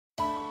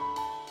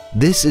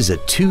This is a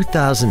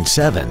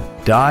 2007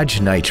 Dodge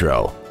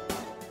Nitro.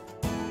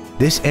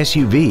 This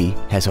SUV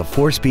has a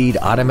 4-speed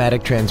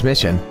automatic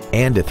transmission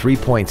and a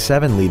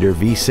 3.7-liter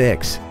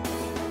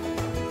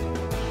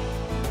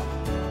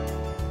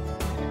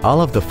V6. All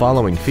of the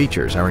following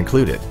features are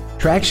included: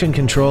 traction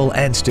control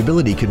and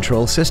stability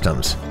control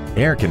systems,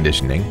 air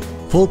conditioning,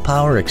 full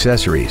power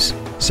accessories,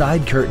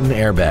 side curtain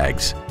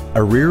airbags,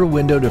 a rear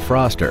window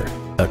defroster,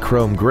 a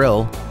chrome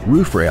grille,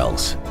 roof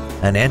rails,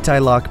 an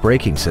anti-lock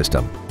braking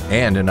system,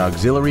 and an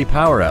auxiliary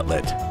power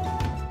outlet.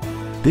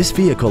 This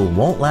vehicle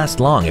won't last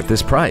long at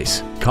this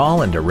price.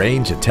 Call and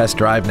arrange a test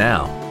drive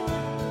now.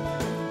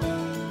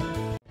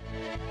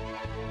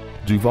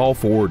 Duval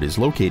Ford is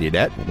located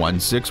at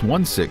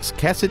 1616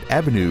 Cassett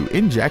Avenue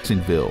in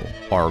Jacksonville.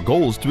 Our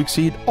goal is to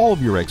exceed all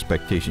of your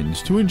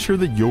expectations to ensure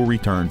that you'll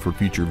return for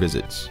future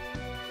visits.